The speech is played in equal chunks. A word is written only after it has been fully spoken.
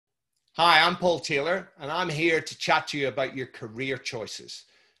Hi, I'm Paul Taylor, and I'm here to chat to you about your career choices.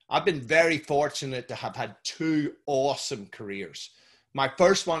 I've been very fortunate to have had two awesome careers. My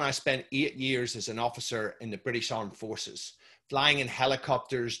first one, I spent 8 years as an officer in the British Armed Forces, flying in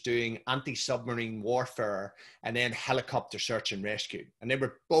helicopters, doing anti-submarine warfare, and then helicopter search and rescue. And they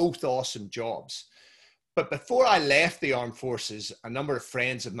were both awesome jobs. But before I left the armed forces, a number of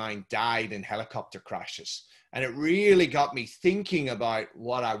friends of mine died in helicopter crashes. And it really got me thinking about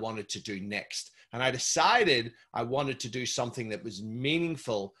what I wanted to do next. And I decided I wanted to do something that was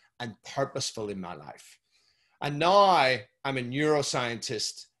meaningful and purposeful in my life. And now I'm a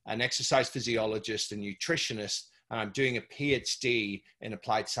neuroscientist, an exercise physiologist, and nutritionist, and I'm doing a PhD in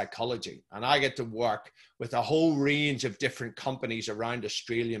applied psychology. And I get to work with a whole range of different companies around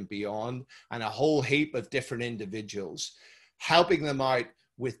Australia and beyond, and a whole heap of different individuals, helping them out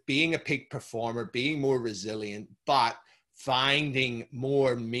with being a peak performer, being more resilient, but finding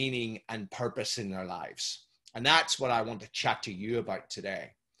more meaning and purpose in their lives. And that's what I want to chat to you about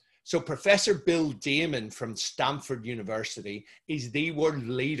today. So Professor Bill Damon from Stanford University is the world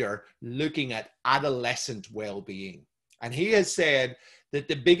leader looking at adolescent well-being. And he has said that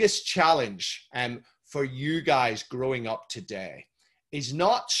the biggest challenge for you guys growing up today is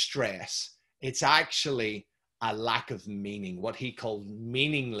not stress, it's actually a lack of meaning, what he called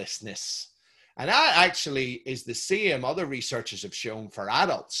meaninglessness. And that actually is the same other researchers have shown for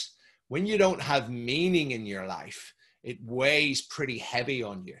adults. When you don't have meaning in your life, it weighs pretty heavy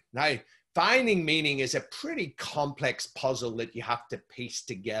on you. Now, finding meaning is a pretty complex puzzle that you have to piece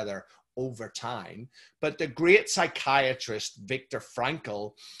together over time. But the great psychiatrist, Viktor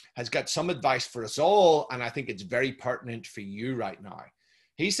Frankl, has got some advice for us all, and I think it's very pertinent for you right now.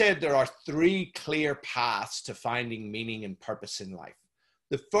 He said there are three clear paths to finding meaning and purpose in life.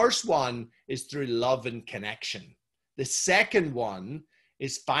 The first one is through love and connection. The second one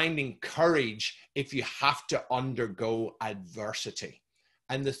is finding courage if you have to undergo adversity.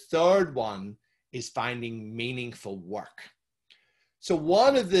 And the third one is finding meaningful work. So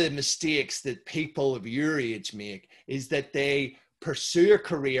one of the mistakes that people of your age make is that they pursue a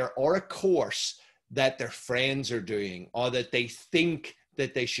career or a course that their friends are doing, or that they think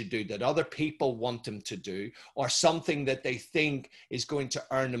that they should do, that other people want them to do, or something that they think is going to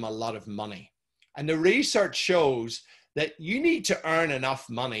earn them a lot of money. And the research shows that you need to earn enough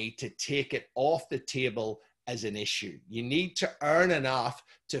money to take it off the table as an issue. You need to earn enough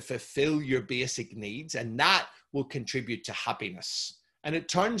to fulfill your basic needs, and that will contribute to happiness. And it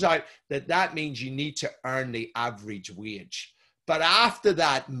turns out that that means you need to earn the average wage. But after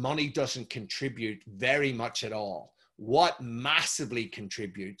that, money doesn't contribute very much at all. What massively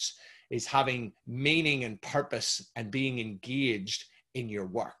contributes is having meaning and purpose and being engaged in your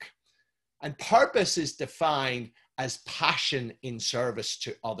work. And purpose is defined as passion in service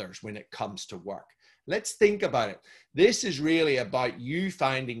to others when it comes to work. Let's think about it. This is really about you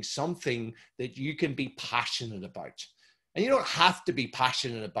finding something that you can be passionate about. And you don't have to be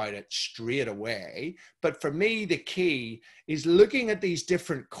passionate about it straight away. But for me, the key is looking at these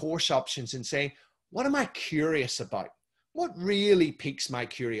different course options and saying, what am I curious about? What really piques my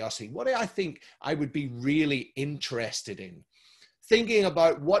curiosity? What do I think I would be really interested in? Thinking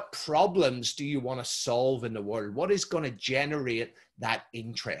about what problems do you want to solve in the world? What is going to generate that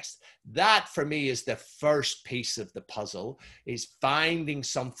interest? That for me is the first piece of the puzzle, is finding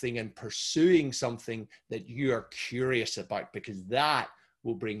something and pursuing something that you are curious about, because that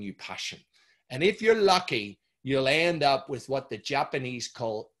will bring you passion. And if you're lucky, you'll end up with what the Japanese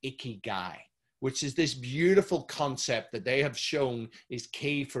call ikigai, which is this beautiful concept that they have shown is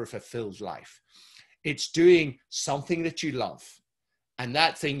key for a fulfilled life. It's doing something that you love, and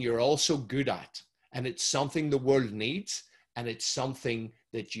that thing you're also good at, and it's something the world needs, and it's something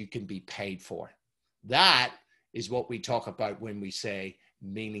that you can be paid for. That is what we talk about when we say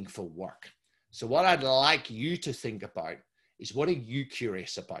meaningful work. So what I'd like you to think about is, what are you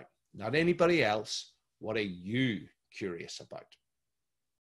curious about? Not anybody else. What are you curious about?